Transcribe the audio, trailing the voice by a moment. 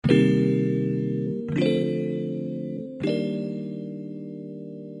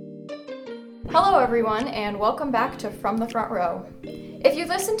Hello everyone, and welcome back to From the Front Row. If you've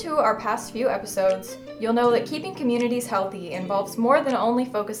listened to our past few episodes, you'll know that keeping communities healthy involves more than only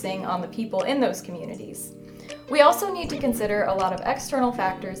focusing on the people in those communities. We also need to consider a lot of external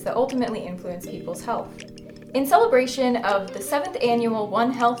factors that ultimately influence people's health. In celebration of the 7th annual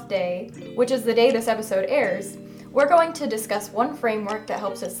One Health Day, which is the day this episode airs, we're going to discuss one framework that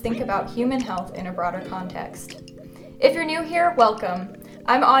helps us think about human health in a broader context. If you're new here, welcome.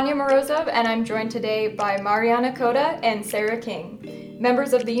 I'm Anya Morozov, and I'm joined today by Mariana Koda and Sarah King,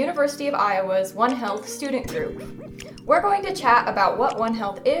 members of the University of Iowa's One Health student group. We're going to chat about what One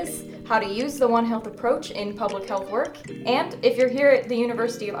Health is, how to use the One Health approach in public health work, and if you're here at the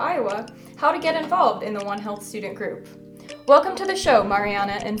University of Iowa, how to get involved in the One Health student group. Welcome to the show,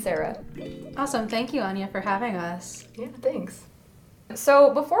 Mariana and Sarah. Awesome. Thank you, Anya, for having us. Yeah, thanks.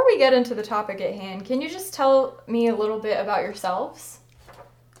 So before we get into the topic at hand, can you just tell me a little bit about yourselves?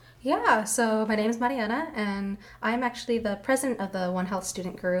 Yeah, so my name is Mariana, and I'm actually the president of the One Health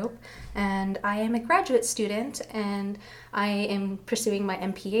student group, and I am a graduate student, and I am pursuing my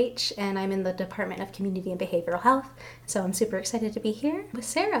MPH, and I'm in the Department of Community and Behavioral Health, so I'm super excited to be here with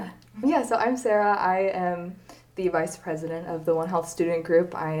Sarah. Yeah, so I'm Sarah. I am the vice president of the One Health student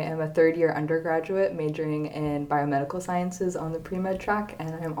group. I am a third-year undergraduate majoring in biomedical sciences on the pre-med track,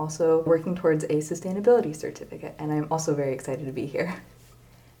 and I'm also working towards a sustainability certificate, and I'm also very excited to be here.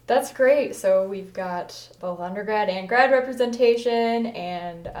 That's great. So we've got both undergrad and grad representation,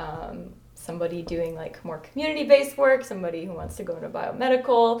 and somebody doing like more community-based work, somebody who wants to go into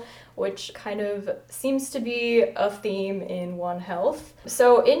biomedical, which kind of seems to be a theme in One Health.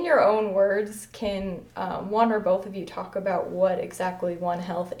 So in your own words, can one or both of you talk about what exactly One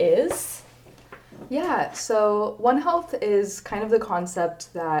Health is? Yeah, so One Health is kind of the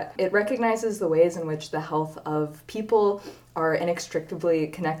concept that it recognizes the ways in which the health of people are inextricably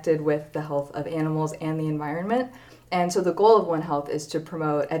connected with the health of animals and the environment. And so the goal of One Health is to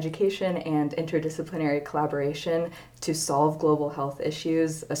promote education and interdisciplinary collaboration to solve global health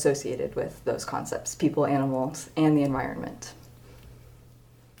issues associated with those concepts, people, animals, and the environment.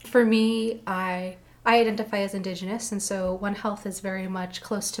 For me, I identify as Indigenous, and so One Health is very much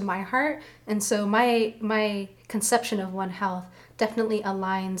close to my heart, and so my conception of One Health definitely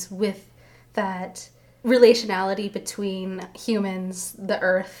aligns with that relationality between humans, the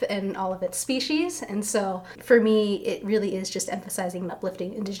earth, and all of its species. And so for me, it really is just emphasizing and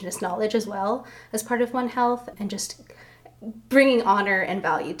uplifting Indigenous knowledge as well as part of One Health, and just bringing honor and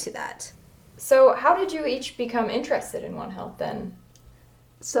value to that. So how did you each become interested in One Health then?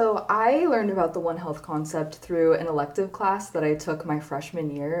 So I learned about the One Health concept through an elective class that I took my freshman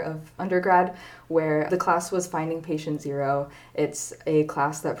year of undergrad, where the class was Finding Patient Zero. It's a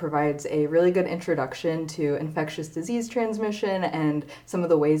class that provides a really good introduction to infectious disease transmission and some of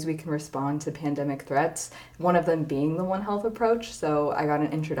the ways we can respond to pandemic threats, one of them being the One Health approach. So I got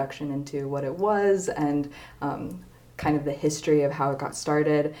an introduction into what it was and kind of the history of how it got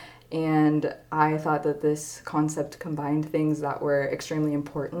started. And I thought that this concept combined things that were extremely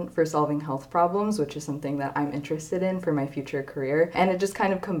important for solving health problems, which is something that I'm interested in for my future career. And it just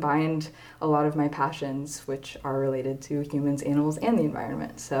kind of combined a lot of my passions, which are related to humans, animals, and the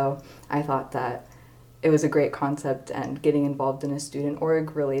environment. So I thought that it was a great concept, and getting involved in a student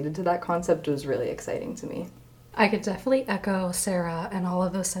org related to that concept was really exciting to me. I could definitely echo Sarah and all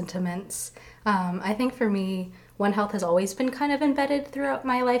of those sentiments. I think for me, One Health has always been kind of embedded throughout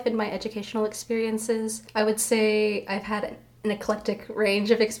my life and my educational experiences. I would say I've had an eclectic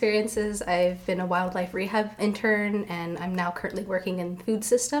range of experiences. I've been a wildlife rehab intern, and I'm now currently working in food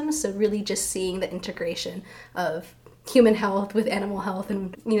systems. So really just seeing the integration of human health with animal health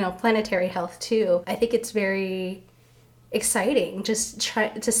and, planetary health too. I think it's very exciting just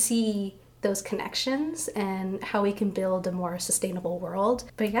to see those connections and how we can build a more sustainable world.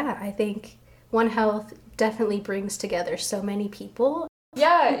 But yeah, I think One Health definitely brings together so many people.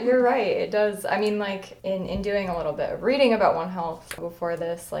 Yeah, you're right. It does. I mean, like, in doing a little bit of reading about One Health before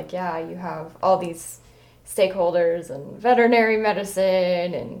this, like, yeah, you have all these stakeholders and veterinary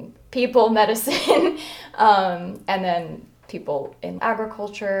medicine and people medicine, and then people in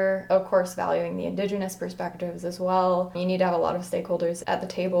agriculture, of course, valuing the Indigenous perspectives as well. You need to have a lot of stakeholders at the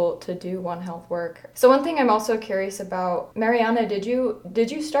table to do One Health work. So one thing I'm also curious about, Mariana, did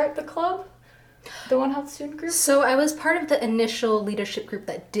you start the club? The One Health student group? So I was part of the initial leadership group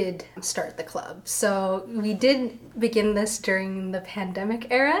that did start the club. So we did begin this during the pandemic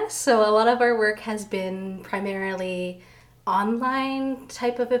era. So a lot of our work has been primarily online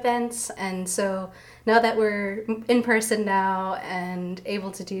type of events. And so now that we're in person now and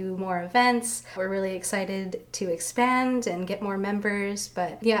able to do more events, we're really excited to expand and get more members.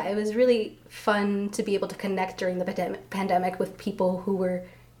 But yeah, it was really fun to be able to connect during the pandemic with people who were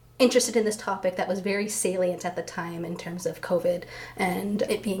interested in this topic that was very salient at the time in terms of COVID and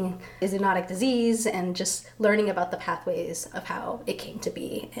it being a zoonotic disease, and just learning about the pathways of how it came to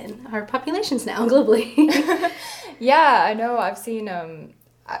be in our populations now globally. Yeah, I know. I've seen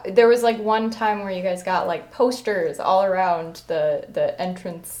there was like one time where you guys got like posters all around the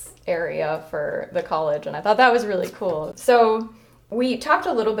entrance area for the college, and I thought that was really cool. So we talked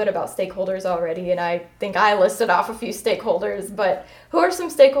a little bit about stakeholders already, and I think I listed off a few stakeholders, but who are some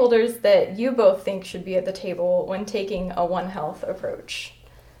stakeholders that you both think should be at the table when taking a One Health approach?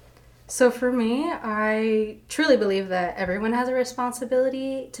 So for me, I truly believe that everyone has a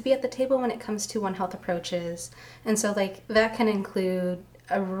responsibility to be at the table when it comes to One Health approaches. And so like that can include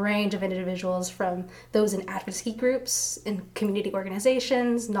a range of individuals, from those in advocacy groups, in community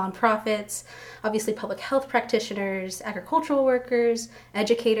organizations, nonprofits, obviously public health practitioners, agricultural workers,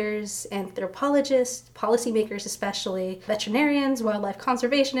 educators, anthropologists, policymakers especially, veterinarians, wildlife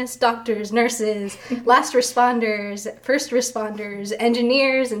conservationists, doctors, nurses, last responders, first responders,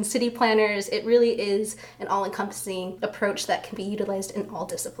 engineers, and city planners. It really is an all-encompassing approach that can be utilized in all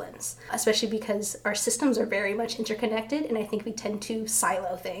disciplines, especially because our systems are very much interconnected, and I think we tend to silo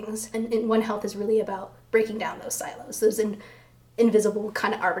things. And One Health is really about breaking down those silos, those invisible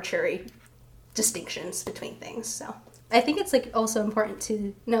kind of arbitrary distinctions between things. So I think it's like also important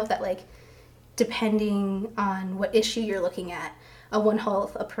to note that like depending on what issue you're looking at, a One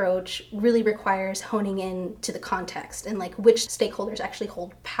Health approach really requires honing in to the context and like which stakeholders actually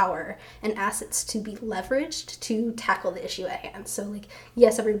hold power and assets to be leveraged to tackle the issue at hand. So like,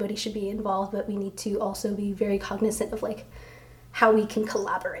 yes, everybody should be involved, but we need to also be very cognizant of like how we can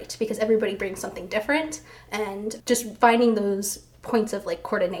collaborate, because everybody brings something different, and just finding those points of like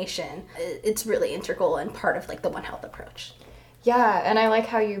coordination, it's really integral and part of like the One Health approach. Yeah, and I like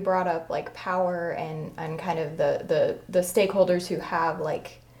how you brought up like power and kind of the stakeholders who have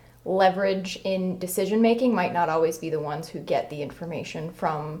like leverage in decision making might not always be the ones who get the information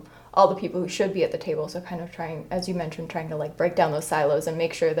from all the people who should be at the table. So kind of trying, as you mentioned, trying to like break down those silos and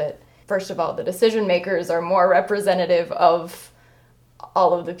make sure that first of all the decision makers are more representative of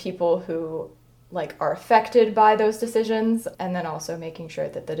all of the people who like are affected by those decisions, and then also making sure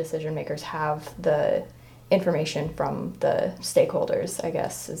that the decision makers have the information from the stakeholders, I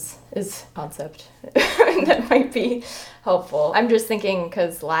guess is a concept that might be helpful. I'm just thinking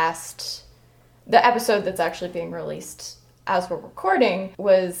because the episode that's actually being released as we're recording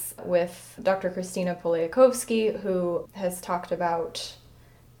was with Dr. Christina Poliakovsky, who has talked about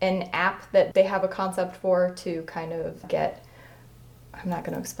an app that they have a concept for to kind of get, I'm not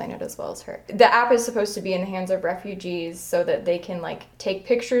going to explain it as well as her. The app is supposed to be in the hands of refugees so that they can like take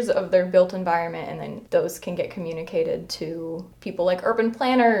pictures of their built environment, and then those can get communicated to people like urban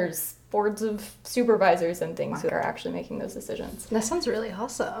planners, boards of supervisors, and things who are actually making those decisions. That sounds really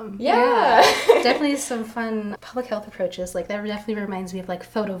awesome. Yeah. Definitely some fun public health approaches. Like that definitely reminds me of like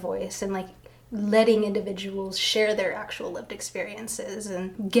Photo Voice and like letting individuals share their actual lived experiences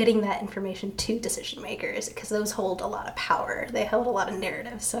and getting that information to decision makers, because those hold a lot of power. They hold a lot of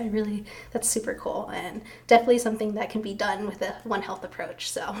narrative. So that's super cool, and definitely something that can be done with a One Health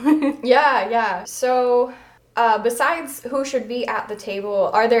approach. So Yeah. So besides who should be at the table,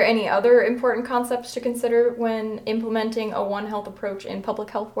 are there any other important concepts to consider when implementing a One Health approach in public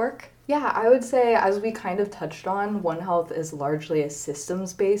health work? Yeah, I would say, as we kind of touched on, One Health is largely a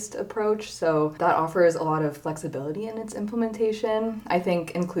systems-based approach, so that offers a lot of flexibility in its implementation. I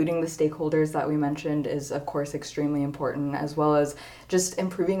think including the stakeholders that we mentioned is, of course, extremely important, as well as just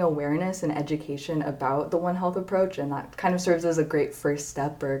improving awareness and education about the One Health approach, and that kind of serves as a great first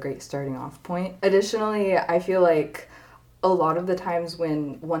step or a great starting off point. Additionally, I feel like a lot of the times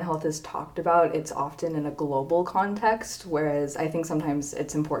when One Health is talked about, it's often in a global context, whereas I think sometimes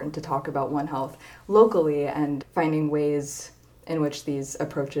it's important to talk about One Health locally, and finding ways in which these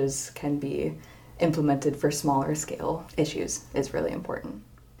approaches can be implemented for smaller scale issues is really important.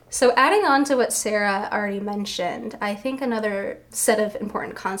 So adding on to what Sarah already mentioned, I think another set of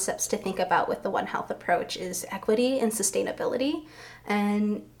important concepts to think about with the One Health approach is equity and sustainability.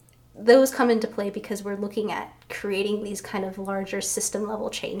 And those come into play because we're looking at creating these kind of larger system level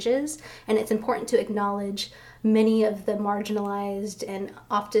changes, and it's important to acknowledge many of the marginalized and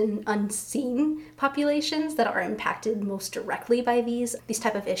often unseen populations that are impacted most directly by these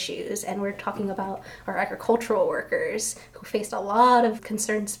type of issues. And we're talking about our agricultural workers who faced a lot of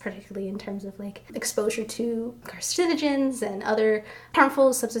concerns, particularly in terms of like exposure to carcinogens and other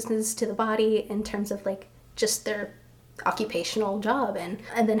harmful substances to the body, in terms of like just their occupational job, and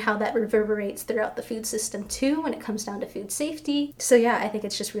then how that reverberates throughout the food system too when it comes down to food safety. So yeah, I think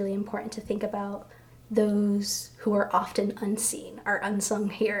it's just really important to think about those who are often unseen, our unsung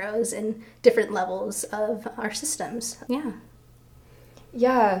heroes in different levels of our systems.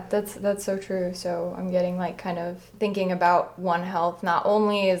 Yeah, that's so true. So I'm getting like kind of thinking about One Health not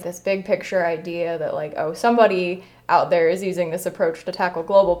only is this big picture idea that like, oh, somebody out there is using this approach to tackle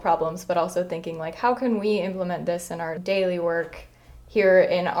global problems, but also thinking like, how can we implement this in our daily work here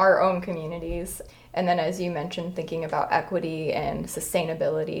in our own communities? And then, as you mentioned, thinking about equity and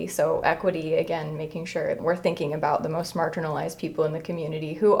sustainability. So equity, again, making sure we're thinking about the most marginalized people in the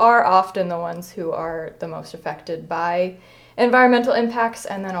community who are often the ones who are the most affected by environmental impacts.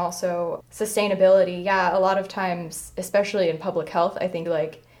 And then also sustainability. Yeah, a lot of times, especially in public health, I think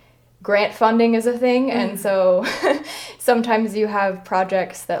like grant funding is a thing. And so sometimes you have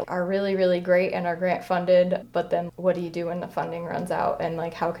projects that are really, really great and are grant funded, but then what do you do when the funding runs out? And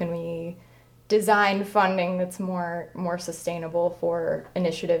like, how can we design funding that's more sustainable for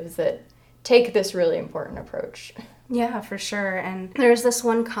initiatives that take this really important approach? Yeah, for sure. And there's this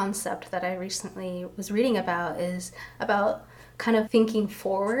one concept that I recently was reading about, is about kind of thinking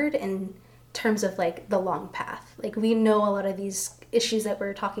forward in terms of like the long path. Like, we know a lot of these issues that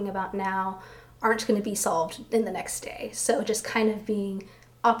we're talking about now aren't going to be solved in the next day. So just kind of being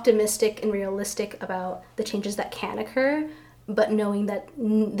optimistic and realistic about the changes that can occur, but knowing that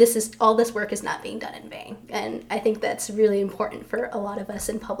all this work is not being done in vain. And I think that's really important for a lot of us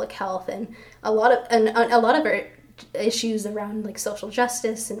in public health, and a lot of our issues around like social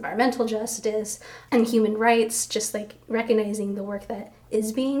justice, environmental justice, and human rights. Just like recognizing the work that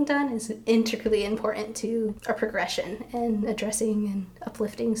is being done is intricately important to our progression and addressing and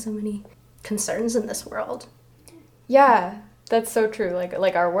uplifting so many concerns in this world. Yeah, that's so true.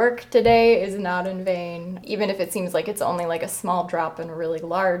 Like our work today is not in vain, even if it seems like it's only like a small drop in a really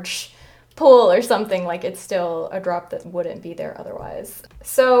large pool or something. Like, it's still a drop that wouldn't be there otherwise.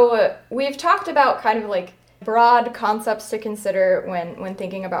 So we've talked about kind of like broad concepts to consider when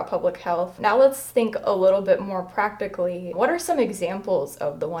thinking about public health. Now let's think a little bit more practically. What are some examples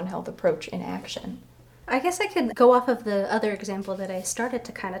of the One Health approach in action? I guess I could go off of the other example that I started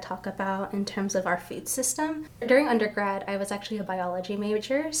to kind of talk about in terms of our food system. During undergrad, I was actually a biology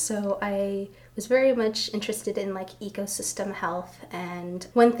major, so I was very much interested in like ecosystem health. And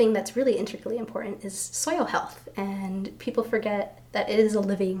one thing that's really intricately important is soil health. And people forget that it is a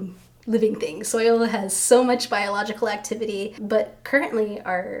living thing. Soil has so much biological activity, but currently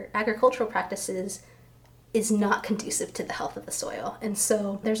our agricultural practices is not conducive to the health of the soil. And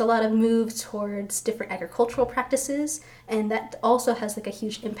so there's a lot of move towards different agricultural practices, and that also has like a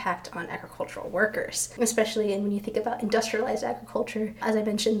huge impact on agricultural workers, especially when you think about industrialized agriculture. As I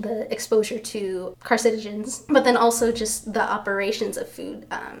mentioned, the exposure to carcinogens, but then also just the operations of food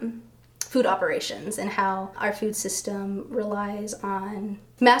operations, and how our food system relies on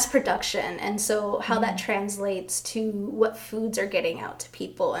mass production, and so how that translates to what foods are getting out to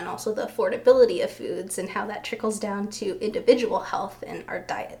people, and also the affordability of foods, and how that trickles down to individual health and our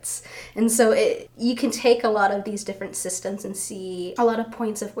diets. And so you can take a lot of these different systems and see a lot of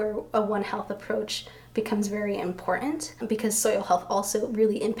points of where a One Health approach becomes very important, because soil health also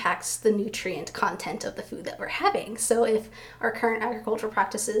really impacts the nutrient content of the food that we're having. So if our current agricultural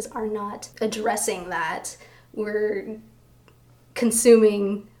practices are not addressing that, we're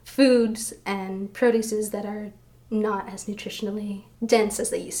consuming foods and produces that are not as nutritionally dense as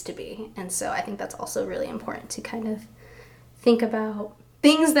they used to be. And so I think that's also really important to kind of think about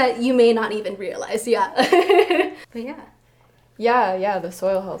things that you may not even realize. But Yeah, the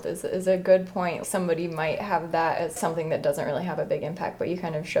soil health is a good point. Somebody might have that as something that doesn't really have a big impact, but you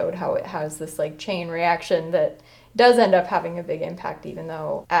kind of showed how it has this like chain reaction that does end up having a big impact, even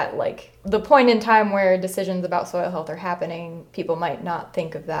though at like the point in time where decisions about soil health are happening, people might not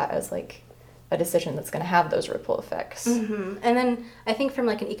think of that as like a decision that's going to have those ripple effects. Mm-hmm. And then I think from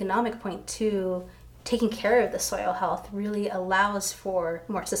like an economic point too, taking care of the soil health really allows for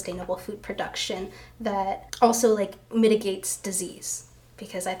more sustainable food production that also like mitigates disease,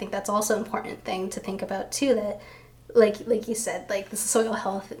 because I think that's also an important thing to think about too, that like you said, like the soil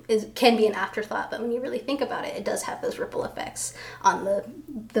health can be an afterthought, but when you really think about it, it does have those ripple effects on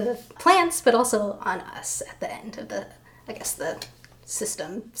the plants, but also on us at the end of the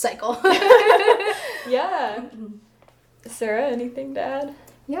system cycle. Yeah. Sarah, anything to add?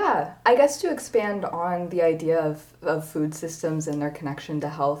 Yeah, I guess to expand on the idea of food systems and their connection to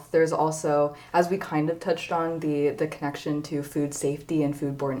health, there's also, as we kind of touched on, the connection to food safety and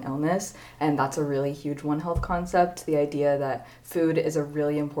foodborne illness, and that's a really huge One Health concept, the idea that food is a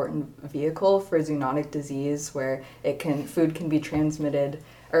really important vehicle for zoonotic disease where food can be transmitted,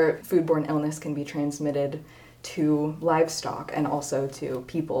 or foodborne illness can be transmitted to livestock and also to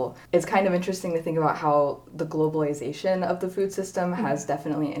people. It's kind of interesting to think about how the globalization of the food system has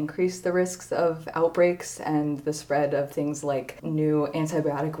definitely increased the risks of outbreaks and the spread of things like new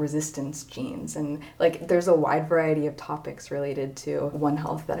antibiotic resistance genes. And like there's a wide variety of topics related to One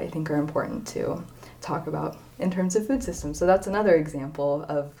Health that I think are important to talk about in terms of food systems. So that's another example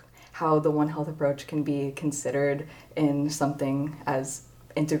of how the One Health approach can be considered in something as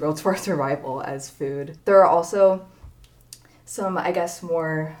integral to our survival as food. There are also some, I guess,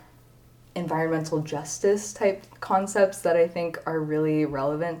 more environmental justice type concepts that I think are really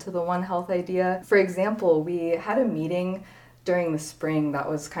relevant to the One Health idea. For example, we had a meeting during the spring that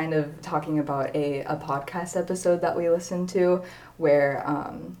was kind of talking about a podcast episode that we listened to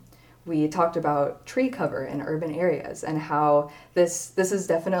where we talked about tree cover in urban areas and how this is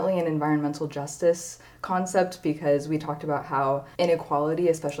definitely an environmental justice concept because we talked about how inequality,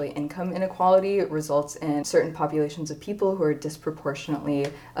 especially income inequality, results in certain populations of people who are disproportionately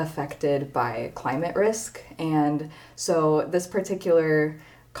affected by climate risk. And so this particular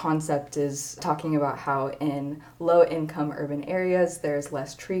concept is talking about how in low-income urban areas there's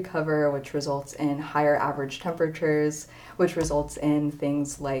less tree cover, which results in higher average temperatures, which results in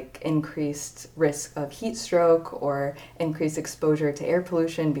things like increased risk of heat stroke or increased exposure to air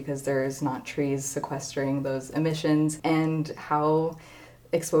pollution because there's not trees sequestering those emissions, and how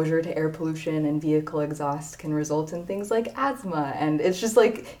exposure to air pollution and vehicle exhaust can result in things like asthma. And it's just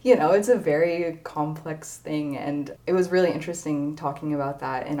like, it's a very complex thing. And it was really interesting talking about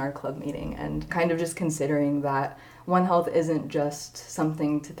that in our club meeting and kind of just considering that One Health isn't just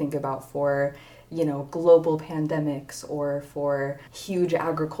something to think about for, global pandemics or for huge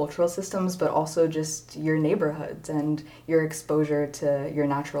agricultural systems, but also just your neighborhoods and your exposure to your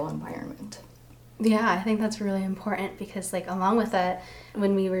natural environment. Yeah, I think that's really important because along with that,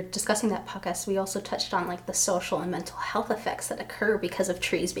 when we were discussing that podcast, we also touched on the social and mental health effects that occur because of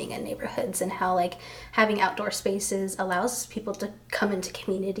trees being in neighborhoods and how having outdoor spaces allows people to come into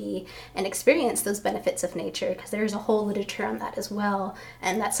community and experience those benefits of nature, because there's a whole literature on that as well.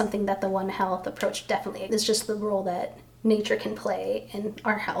 And that's something that the One Health approach definitely is, just the role that nature can play in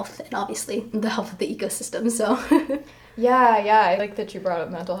our health and obviously the health of the ecosystem. So Yeah, I like that you brought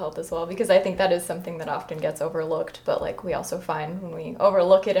up mental health as well, because I think that is something that often gets overlooked, but we also find when we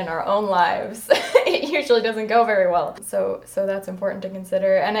overlook it in our own lives, it usually doesn't go very well. So that's important to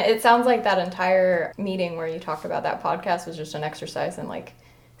consider. And it sounds like that entire meeting where you talked about that podcast was just an exercise in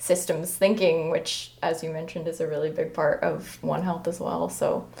systems thinking, which, as you mentioned, is a really big part of One Health as well.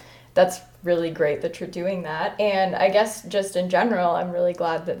 So that's really great that you're doing that. And I guess just in general, I'm really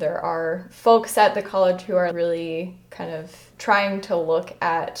glad that there are folks at the college who are really kind of trying to look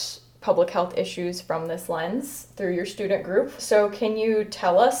at public health issues from this lens through your student group. So can you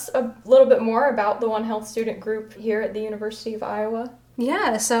tell us a little bit more about the One Health student group here at the University of Iowa?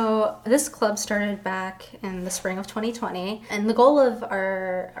 Yeah, so this club started back in the spring of 2020, and the goal of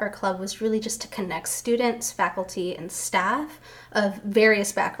our club was really just to connect students, faculty, and staff of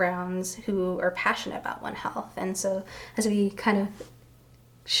various backgrounds who are passionate about One Health. And so as we kind of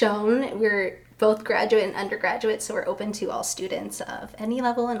shown, we're both graduate and undergraduate, so we're open to all students of any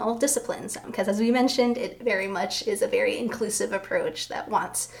level and all disciplines, because as we mentioned, it very much is a very inclusive approach that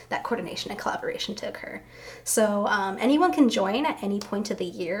wants that coordination and collaboration to occur. So anyone can join at any point of the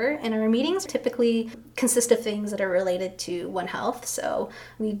year, and our meetings typically consist of things that are related to One Health. So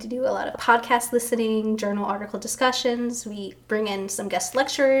we do a lot of podcast listening, journal article discussions. We bring in some guest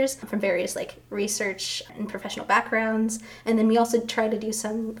lecturers from various research and professional backgrounds, and then we also try to do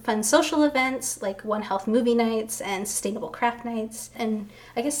some fun social events like One Health movie nights and sustainable craft nights. And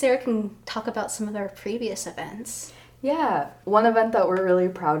I guess Sarah can talk about some of our previous events. Yeah, one event that we're really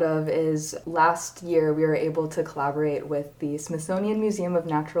proud of is last year we were able to collaborate with the Smithsonian Museum of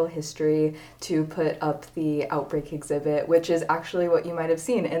Natural History to put up the Outbreak exhibit, which is actually what you might have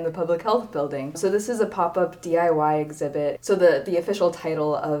seen in the Public Health Building. So this is a pop-up DIY exhibit. So the official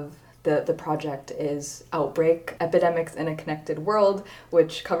title of The project is Outbreak, Epidemics in a Connected World,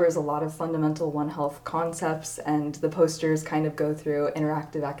 which covers a lot of fundamental One Health concepts, and the posters kind of go through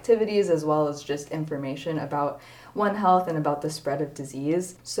interactive activities as well as just information about One Health and about the spread of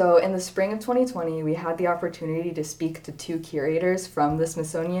disease. So in the spring of 2020, we had the opportunity to speak to 2 curators from the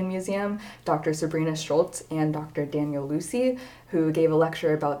Smithsonian Museum, Dr. Sabrina Schultz and Dr. Daniel Lucy, who gave a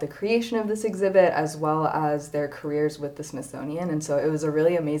lecture about the creation of this exhibit as well as their careers with the Smithsonian. And so it was a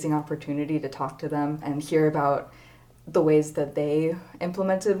really amazing opportunity to talk to them and hear about the ways that they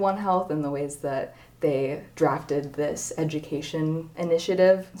implemented One Health and the ways that they drafted this education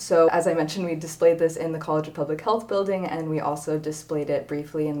initiative. So as I mentioned, we displayed this in the College of Public Health building, and we also displayed it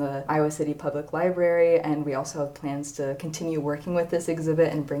briefly in the Iowa City Public Library, and we also have plans to continue working with this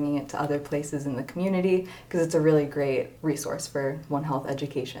exhibit and bringing it to other places in the community because it's a really great resource for One Health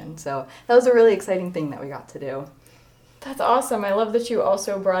education. So that was a really exciting thing that we got to do. That's awesome. I love that you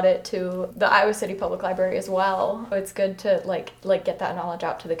also brought it to the Iowa City Public Library as well. It's good to like get that knowledge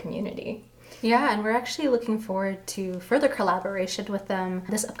out to the community. Yeah, and we're actually looking forward to further collaboration with them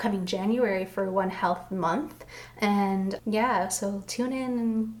this upcoming January for One Health Month. And yeah, so tune in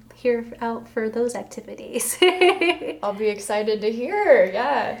and hear out for those activities. I'll be excited to hear,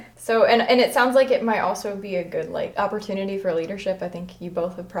 yeah. So, and it sounds like it might also be a good like opportunity for leadership. I think you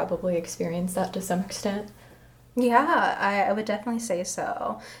both have probably experienced that to some extent. Yeah, I would definitely say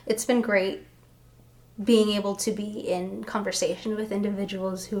so. It's been great being able to be in conversation with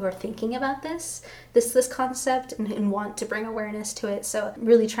individuals who are thinking about this concept and want to bring awareness to it. So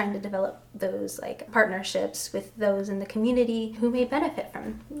really trying to develop those like partnerships with those in the community who may benefit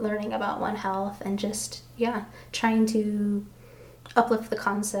from learning about One Health and just, trying to uplift the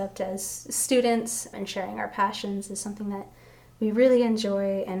concept as students and sharing our passions is something that we really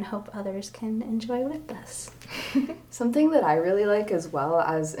enjoy and hope others can enjoy with us. Something that I really like as well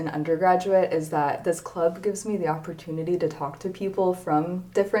as an undergraduate is that this club gives me the opportunity to talk to people from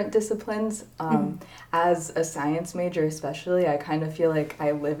different disciplines. As a science major especially, I kind of feel like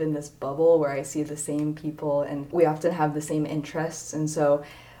I live in this bubble where I see the same people and we often have the same interests. And so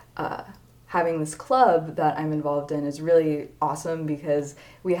having this club that I'm involved in is really awesome because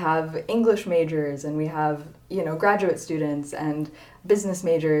we have English majors and we have, graduate students and business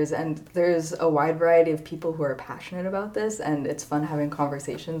majors, and there's a wide variety of people who are passionate about this, and it's fun having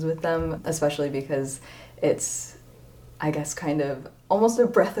conversations with them, especially because it's, I guess, kind of almost a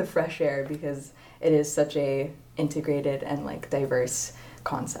breath of fresh air because it is such a integrated and diverse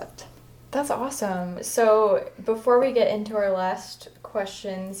concept. That's awesome. So before we get into our last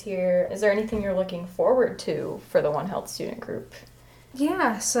questions here, is there anything you're looking forward to for the One Health student group?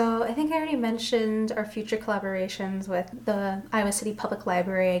 Yeah, so I think I already mentioned our future collaborations with the Iowa City Public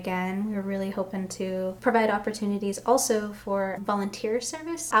Library again. We're really hoping to provide opportunities also for volunteer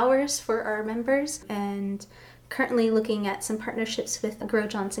service hours for our members, and currently looking at some partnerships with Grow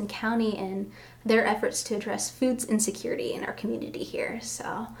Johnson County and their efforts to address food insecurity in our community here.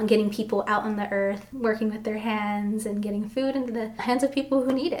 So getting people out on the earth, working with their hands and getting food into the hands of people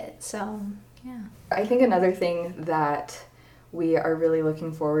who need it. So, yeah. I think another thing that we are really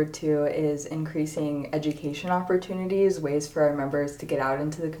looking forward to is increasing education opportunities, ways for our members to get out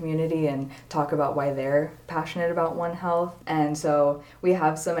into the community and talk about why they're passionate about One Health. And so we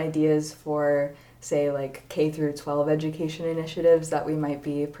have some ideas for K through 12 education initiatives that we might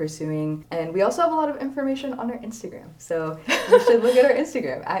be pursuing. And we also have a lot of information on our Instagram. So you should look at our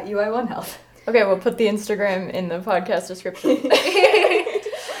Instagram at UI1 Health. Okay, we'll put the Instagram in the podcast description.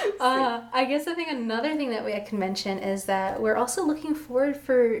 I guess another thing that we can mention is that we're also looking forward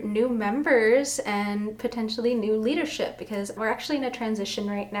for new members and potentially new leadership because we're actually in a transition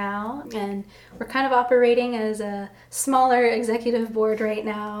right now and we're kind of operating as a smaller executive board right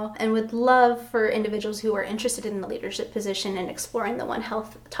now and would love for individuals who are interested in the leadership position and exploring the One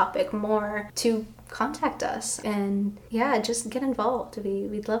Health topic more to contact us and just get involved.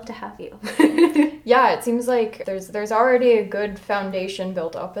 We'd love to have you. Yeah, it seems like there's already a good foundation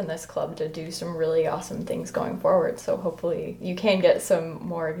built up in this club to do some really awesome things going forward. So hopefully you can get some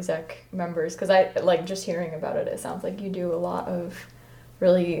more exec members because I like just hearing about it. It sounds like you do a lot of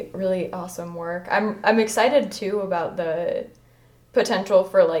really, really awesome work. I'm excited too about the potential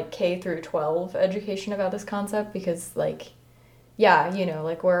for K through 12 education about this concept because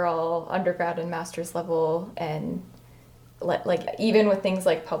we're all undergrad and master's level and even with things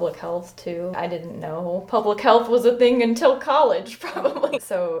like public health too. I didn't know public health was a thing until college probably.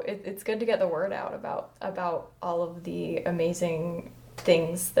 So it's good to get the word out about all of the amazing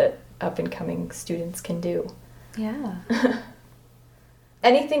things that up and coming students can do. Yeah.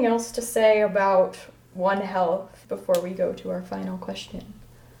 Anything else to say about One Health before we go to our final question?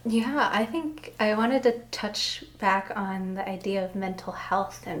 Yeah, I think I wanted to touch back on the idea of mental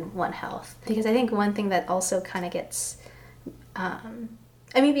health and One Health, because I think one thing that also kind of gets,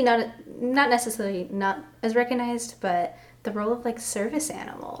 maybe not necessarily not as recognized, but the role of like service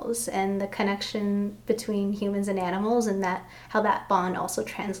animals and the connection between humans and animals, and that how that bond also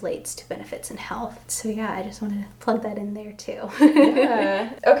translates to benefits in health. So yeah, I just wanted to plug that in there too.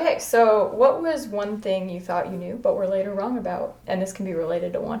 Yeah. Okay, so what was one thing you thought you knew but were later wrong about? And this can be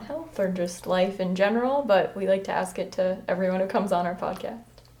related to One Health or just life in general, but we like to ask it to everyone who comes on our podcast.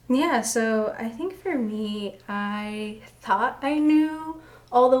 Yeah, so I think for me, I thought I knew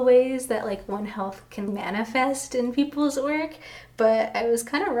all the ways that like One Health can manifest in people's work, but I was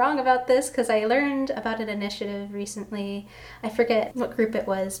kind of wrong about this because I learned about an initiative recently. I forget what group it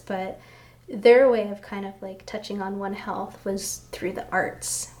was, but their way of kind of like touching on One Health was through the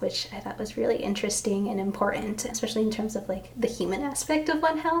arts, which I thought was really interesting and important, especially in terms of like the human aspect of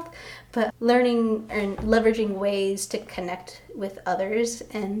One Health, but learning and leveraging ways to connect with others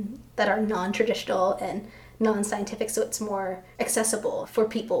and that are non-traditional and non-scientific, so it's more accessible for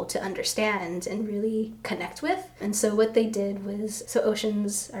people to understand and really connect with. And so what they did was, so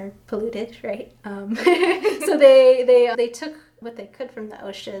oceans are polluted, right? So they took what they could from the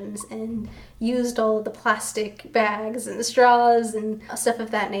oceans and used all of the plastic bags and the straws and stuff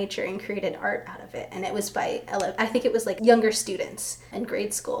of that nature and created art out of it. And it was by, I think it was like younger students in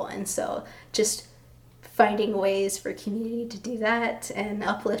grade school. And so just finding ways for community to do that and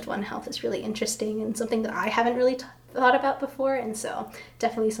uplift One Health is really interesting and something that I haven't really thought about before. And so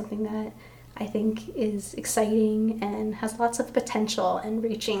definitely something that I think is exciting and has lots of potential in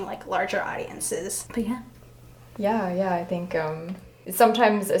reaching like larger audiences. But yeah. Yeah, I think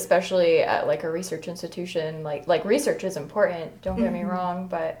sometimes, especially at like a research institution, like research is important, don't get me wrong,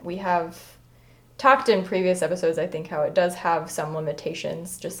 but we have talked in previous episodes, I think, how it does have some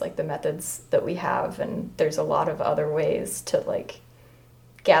limitations, just like the methods that we have, and there's a lot of other ways to like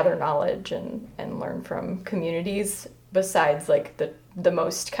gather knowledge and learn from communities besides like the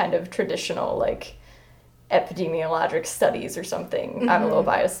most kind of traditional like epidemiologic studies or something. I'm a little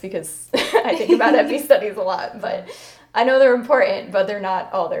biased because I think about epi studies a lot, but I know they're important, but they're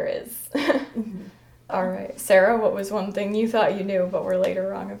not all there is. All right, Sarah, what was one thing you thought you knew but were later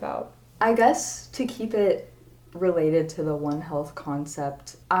wrong about? I guess to keep it related to the One Health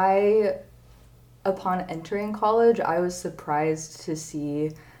concept, upon entering college, I was surprised to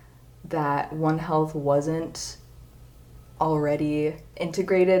see that One Health wasn't already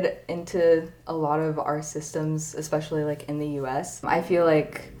integrated into a lot of our systems, especially like in the US. I feel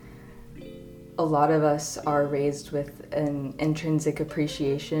like a lot of us are raised with an intrinsic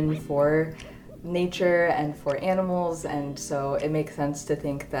appreciation for nature and for animals, and so it makes sense to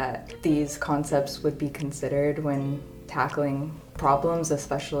think that these concepts would be considered when tackling problems,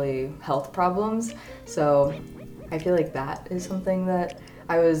 especially health problems. So I feel like that is something that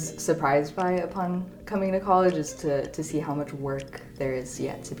I was surprised by upon coming to college, is to see how much work there is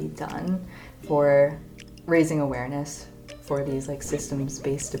yet to be done for raising awareness for these like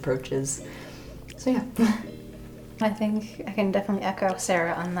systems-based approaches. So yeah. I think I can definitely echo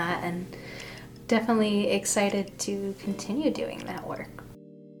Sarah on that, and definitely excited to continue doing that work.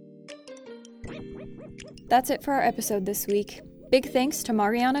 That's it for our episode this week. Big thanks to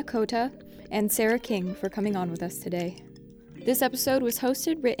Mariana Cota and Sarah King for coming on with us today. This episode was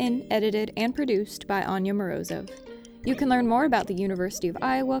hosted, written, edited, and produced by Anya Morozov. You can learn more about the University of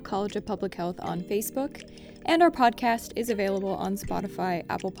Iowa College of Public Health on Facebook, and our podcast is available on Spotify,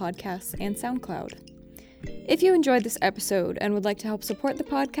 Apple Podcasts, and SoundCloud. If you enjoyed this episode and would like to help support the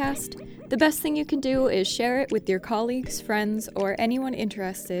podcast, the best thing you can do is share it with your colleagues, friends, or anyone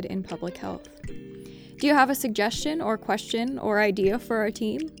interested in public health. Do you have a suggestion or question or idea for our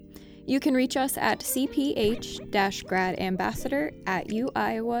team? You can reach us at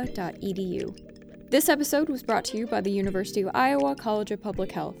cph-gradambassador@uiowa.edu. This episode was brought to you by the University of Iowa College of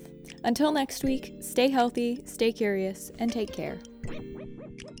Public Health. Until next week, stay healthy, stay curious, and take care.